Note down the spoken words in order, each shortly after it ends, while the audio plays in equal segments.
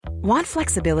Want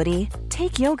flexibility?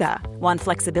 Take yoga. Want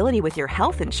flexibility with your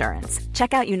health insurance?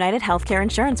 Check out United Healthcare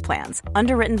Insurance Plans.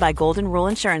 Underwritten by Golden Rule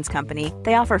Insurance Company,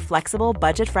 they offer flexible,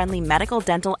 budget-friendly medical,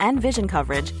 dental, and vision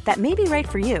coverage that may be right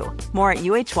for you. More at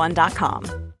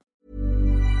uh1.com.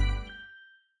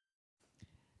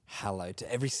 Hello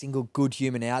to every single good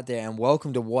human out there, and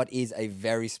welcome to what is a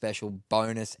very special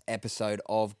bonus episode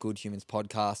of Good Humans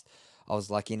Podcast. I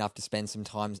was lucky enough to spend some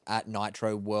time at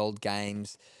Nitro World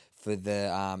Games for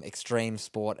the extreme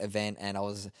sport event, and I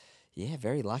was,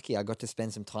 very lucky. I got to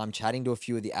spend some time chatting to a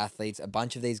few of the athletes. A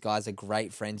bunch of these guys are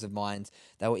great friends of mine.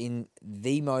 They were in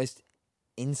the most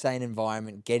insane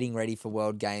environment getting ready for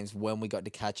World Games when we got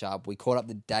to catch up. We caught up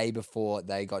the day before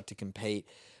they got to compete.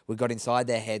 We got inside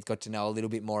their heads, got to know a little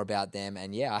bit more about them,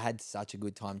 and I had such a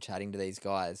good time chatting to these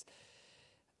guys.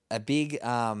 A big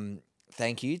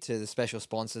thank you to the special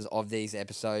sponsors of these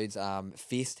episodes,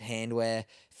 Fist Handwear.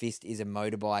 Fist is a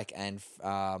motorbike and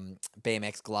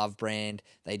BMX glove brand.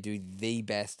 They do the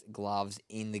best gloves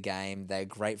in the game. They're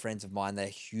great friends of mine. They're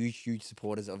huge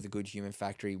supporters of the Good Human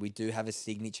Factory. We do have a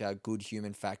signature Good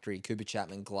Human Factory Cooper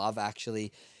Chapman glove,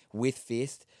 actually, with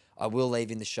Fist. I will leave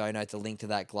in the show notes a link to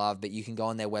that glove, but you can go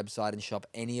on their website and shop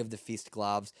any of the Fist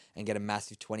gloves and get a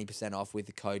massive 20% off with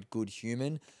the code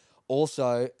GOODHUMAN.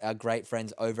 Also, our great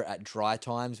friends over at Dry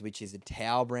Times, which is a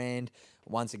towel brand.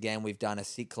 Once again, we've done a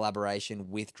sick collaboration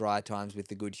with Dry Times with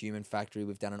the Good Human Factory.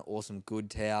 We've done an awesome good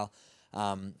towel.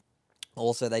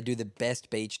 Also, they do the best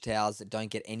beach towels that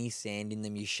don't get any sand in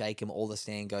them. You shake them, all the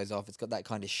sand goes off. It's got that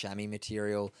kind of chamois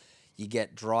material. You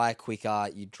get dry quicker,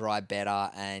 you dry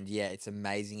better, and it's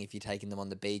amazing if you're taking them on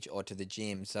the beach or to the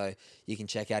gym. So you can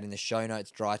check out in the show notes,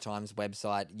 Dry Times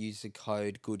website, use the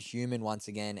code GOODHUMAN once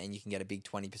again, and you can get a big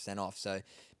 20% off. So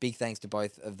big thanks to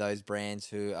both of those brands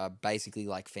who are basically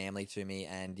like family to me,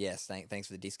 and yes, thanks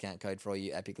for the discount code for all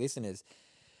you epic listeners.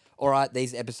 All right,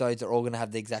 these episodes are all going to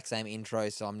have the exact same intro,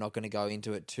 so I'm not going to go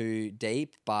into it too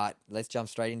deep, but let's jump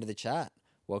straight into the chat.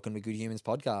 Welcome to Good Humans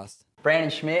Podcast.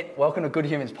 Brandon Schmidt, welcome to Good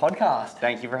Humans Podcast.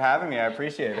 Thank you for having me. I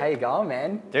appreciate it. How you going,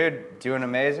 man? Dude, doing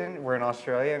amazing. We're in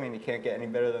Australia. I mean, you can't get any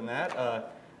better than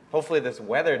that. Hopefully this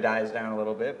weather dies down a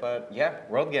little bit, but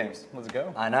World Games. Let's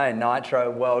go. I know, Nitro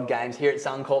World Games here at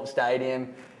Suncorp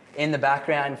Stadium. In the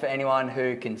background, for anyone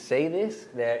who can see this,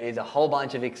 there is a whole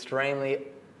bunch of extremely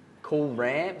cool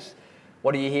ramps.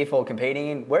 What are you here for, competing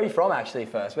in? Where are you from, actually,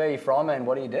 first? Where are you from and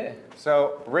what do you do?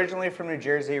 So, originally from New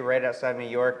Jersey, right outside New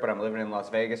York, but I'm living in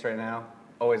Las Vegas right now.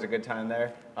 Always a good time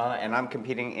there. And I'm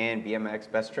competing in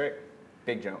BMX Best Trick,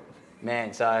 Big Jump.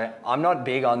 Man, so I'm not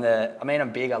big on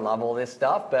I'm big, I love all this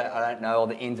stuff, but I don't know all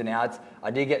the ins and outs. I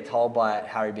did get told by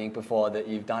Harry Bink before that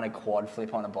you've done a quad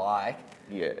flip on a bike.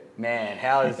 Yeah. Man,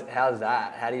 how's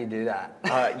that? How do you do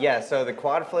that? So the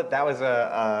quad flip, that was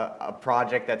a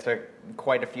project that took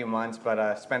quite a few months,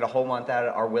 but spent a whole month out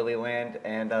at our Willy Land,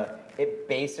 and it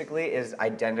basically is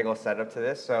identical setup to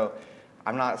this. So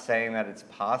I'm not saying that it's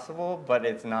possible, but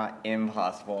it's not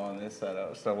impossible on this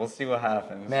setup. So we'll see what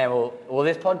happens. Man, well,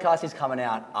 this podcast is coming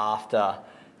out after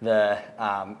the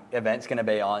event's going to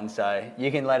be on, so you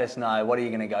can let us know, what are you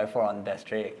going to go for on the Best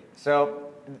Trick?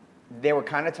 So they were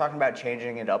kind of talking about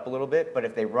changing it up a little bit, but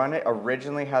if they run it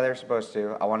originally how they're supposed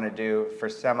to, I want to do, for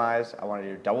semis, I want to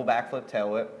do double backflip, tail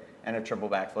whip, and a triple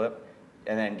backflip,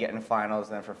 and then get into finals,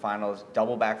 and then for finals,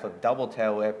 double backflip, double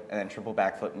tail whip, and then triple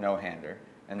backflip, no-hander.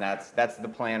 And that's the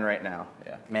plan right now.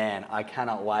 Yeah. Man, I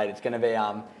cannot wait. It's going to be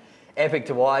epic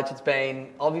to watch. It's been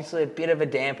obviously a bit of a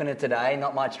dampener today.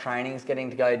 Not much training's getting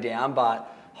to go down,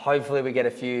 but hopefully we get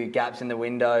a few gaps in the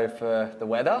window for the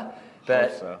weather.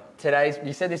 But so.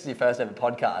 You said this is your first ever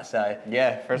podcast, so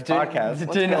first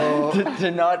podcast.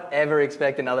 Do not ever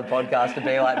expect another podcast to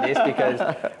be like this, because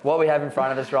what we have in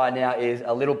front of us right now is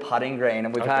a little putting green,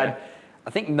 and we've had,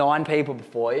 I think, 9 people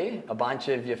before you, a bunch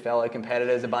of your fellow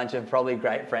competitors, a bunch of probably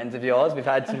great friends of yours. We've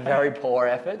had some very poor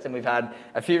efforts, and we've had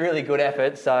a few really good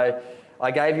efforts. So I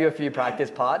gave you a few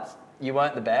practice putts. You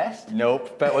weren't the best.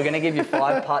 Nope. But we're going to give you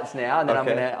 5 putts now, and then I'm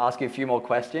going to ask you a few more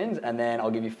questions, and then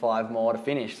I'll give you 5 more to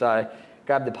finish. So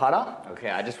grab the putter.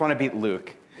 Okay, I just want to beat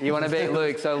Luke. You want to beat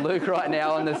Luke. So Luke right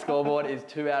now on the scoreboard is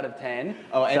 2 out of 10.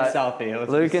 Oh, and Southie.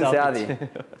 Luke and Southie.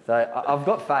 So I've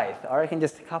got faith. I reckon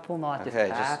just a couple might just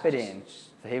tap it in.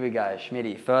 So here we go,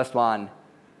 Schmitty. First one.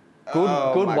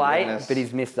 Good weight, goodness. But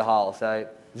he's missed the hole. So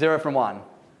 0 from 1.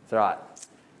 It's all right.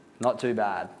 Not too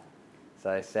bad.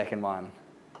 So second one.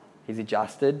 He's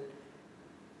adjusted.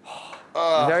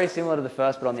 Very similar to the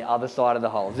first, but on the other side of the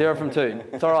hole. 0 from 2.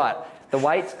 It's all right. The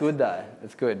weight's good though.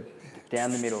 It's good.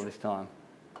 Down the middle this time.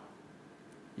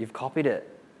 You've copied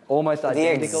it. almost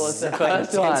identical as the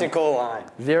first one. Identical line.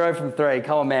 0 from 3.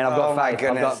 Come on, man. I've got Oh my faith.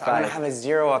 goodness. I've got I'm faith. gonna have a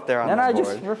 0 up there on the No, board.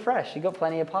 just refresh. You got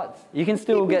plenty of putts. You can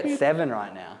still get 7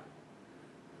 right now.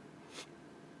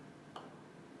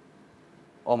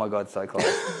 Oh my God, so close.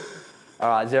 All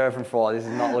right, 0 from 4. This is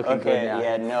not looking good Okay, now.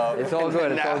 yeah, no. It's all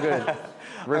good. It's all good.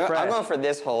 Refresh. I'm going for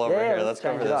this hole over Yeah, here. let's Let's go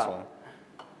change for it this up.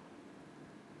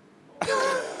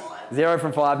 one. 0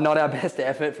 from 5. Not our best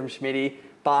effort from Schmitty.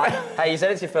 But hey, you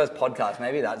said it's your first podcast.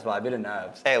 Maybe that's why. A bit of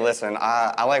nerves. Hey, listen,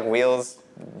 I like wheels.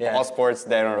 Yeah. All sports,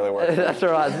 they don't really work. That's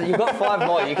all right. So you've got 5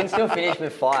 more. You can still finish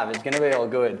with 5. It's going to be all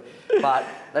good. But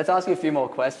let's ask you a few more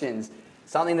questions.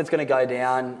 Something that's going to go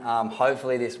down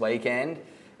hopefully this weekend,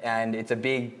 and it's a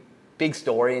big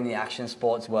story in the action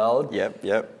sports world.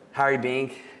 Yep. Harry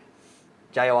Bink,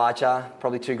 J.O. Archer,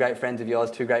 probably 2 great friends of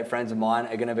yours, 2 great friends of mine,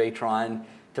 are going to be trying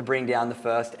to bring down the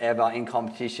first ever in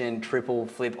competition triple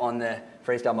flip on the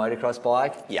freestyle motocross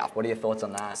bike. Yeah. What are your thoughts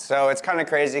on that? So it's kind of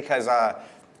crazy because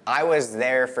I was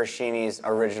there for Sheeny's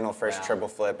original first Wow. triple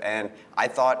flip, and I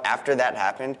thought after that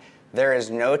happened, there is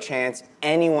no chance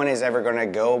anyone is ever going to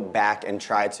go back and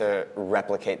try to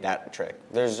replicate that trick.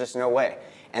 There's just no way.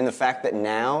 And the fact that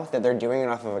now that they're doing it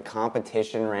off of a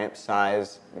competition ramp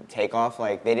size takeoff,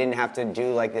 like they didn't have to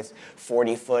do like this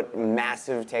 40-foot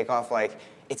massive takeoff, like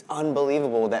it's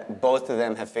unbelievable that both of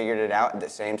them have figured it out at the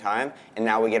same time, and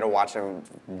now we get to watch them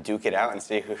duke it out and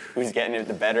see who's getting it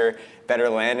the better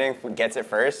landing, who gets it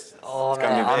first. Oh It's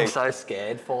gonna man, be I'm big. so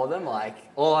scared for them. Like,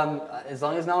 as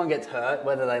long as no one gets hurt,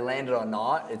 whether they land it or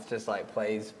not, it's just like,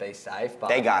 please be safe. But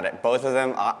They got it. Both of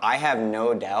them, I have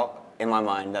no doubt in my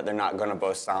mind that they're not going to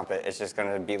both stomp it. It's just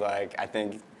going to be like, I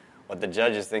think what the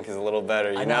judges think is a little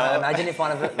better, I know. Imagine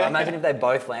if they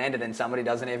both landed and somebody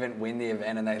doesn't even win the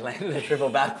event and they landed a triple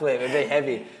backflip. It'd be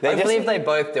heavy. Hopefully, if they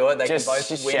both do it, they can Just both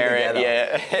win share together. it,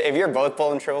 yeah. If you're both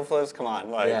pulling triple flips, come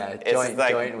on. Like, Yeah, it's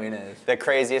joint winners. The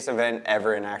craziest event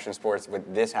ever in action sports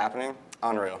with this happening,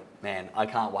 unreal. Man, I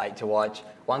can't wait to watch.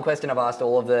 One question I've asked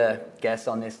all of the guests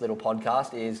on this little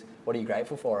podcast is, what are you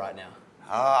grateful for right now?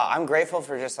 I'm grateful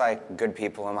for just like good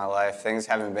people in my life. Things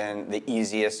haven't been the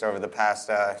easiest over the past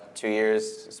 2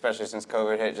 years, especially since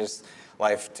COVID hit. Just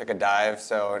life took a dive.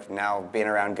 So now being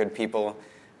around good people,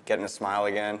 getting a smile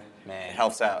again, Man. it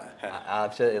helps out. I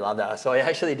absolutely love that. I saw you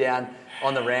actually down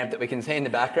on the ramp that we can see in the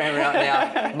background right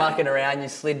now, mucking around. You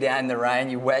slid down in the rain,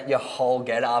 you wet your whole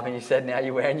get up, and you said now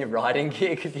you're wearing your riding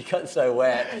gear because you got so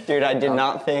wet. Dude, I did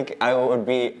not think I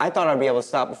thought I'd be able to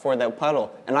stop before that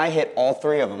puddle, and I hit all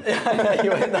 3 of them.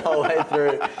 You went the whole way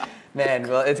through. Man,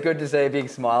 well, it's good to see a big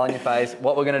smile on your face.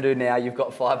 What we're going to do now, you've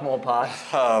got 5 more putts.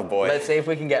 Oh boy. Let's see if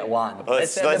we can get 1.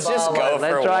 Let's set the just bar go low. for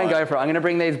Let's try and one. go for it. I'm going to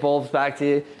bring these balls back to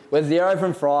you. We're 0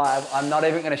 from 5. I'm not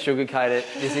even going to sugarcoat it.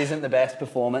 This isn't the best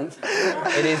performance.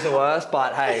 It is the worst,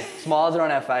 but hey, smiles are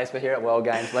on our face. We're here at World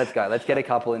Games. Let's go. Let's get a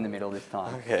couple in the middle this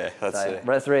time. Okay, let's see.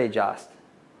 Let's readjust.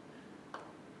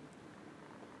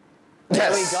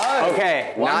 There we go.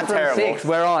 Okay, 1 not from terrible. 6.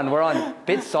 We're on.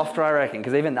 Bit softer, I reckon,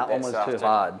 because even that one was too softer.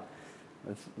 hard.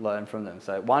 Let's learn from them.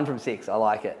 So 1 from 6. I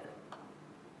like it.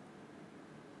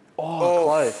 Oh,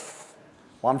 close.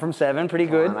 1 from 7. Pretty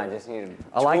good. I just need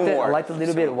I like two more. the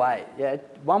little bit of weight. Yeah,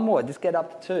 1 more. Just get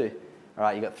up to 2. All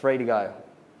right, you got 3 to go.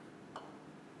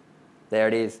 There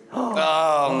it is.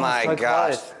 Oh my So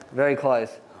gosh. close. Very close.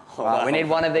 All right, we need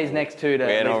one of these next 2 to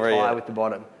We at ain't least over tie yet. with the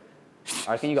bottom.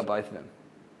 I reckon you got both of them.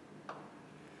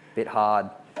 Bit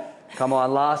hard. Come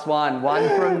on, last one. 1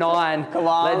 from 9. Come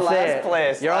on, Let's see last it.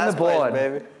 place, You're on the last place, board.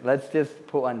 baby. Let's just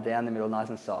put one down the middle, nice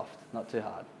and soft. Not too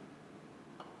hard.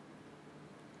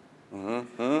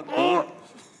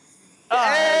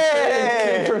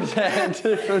 Hey! 2 from 10.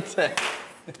 2 from 10.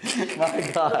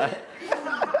 My God.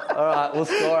 All right, we'll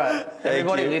score it.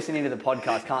 Everybody listening to the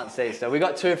podcast can't see, so we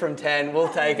got 2 from 10. We'll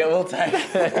take it.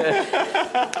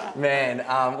 Man,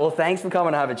 well, thanks for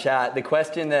coming to have a chat. The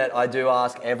question that I do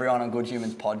ask everyone on Good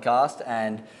Humans podcast,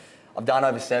 and I've done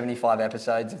over 75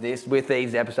 episodes of this. With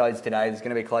these episodes today, there's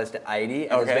going to be close to 80,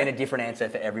 and Okay. there's been a different answer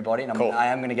for everybody, and Cool. I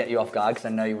am going to get you off guard because I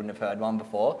know you wouldn't have heard one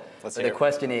before. Let's So hear the it.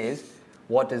 question is,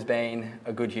 what does being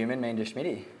a good human mean to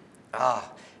Schmitty?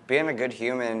 Being a good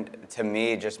human to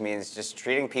me just means just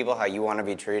treating people how you want to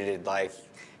be treated. Like,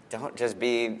 don't just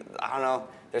be, I don't know,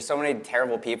 there's so many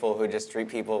terrible people who just treat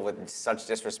people with such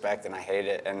disrespect, and I hate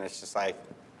it. And it's just like,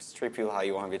 just treat people how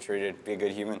you want to be treated. Be a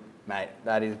good human. Mate,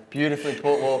 that is beautifully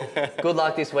put. Well, good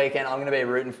luck this weekend. I'm going to be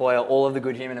rooting for you. All of the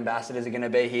Good Human ambassadors are going to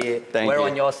be here. Thank We're you.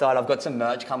 on your side. I've got some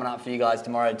merch coming up for you guys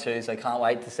tomorrow too, so can't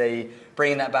wait to see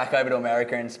bringing that back over to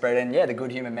America and spreading, the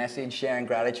Good Human message, sharing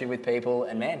gratitude with people.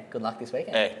 And man, good luck this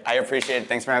weekend. Hey, I appreciate it.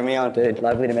 Thanks for having me on. Dude,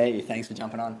 lovely to meet you. Thanks for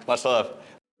jumping on. Much love.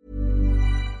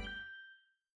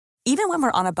 Even even when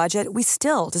we're on a budget, we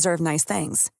still deserve nice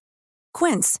things.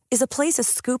 Quince is a place to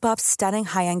scoop up stunning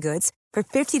high-end goods for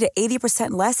 50 to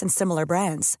 80% less than similar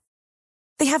brands.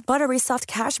 They have buttery soft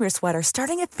cashmere sweaters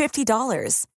starting at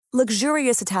 $50,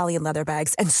 luxurious Italian leather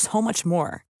bags, and so much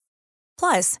more.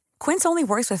 Plus, Quince only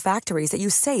works with factories that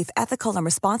use safe, ethical, and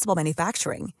responsible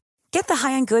manufacturing. Get the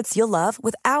high-end goods you'll love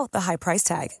without the high price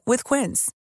tag with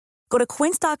Quince. Go to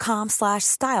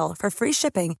quince.com/style for free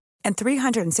shipping and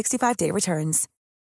 365-day returns.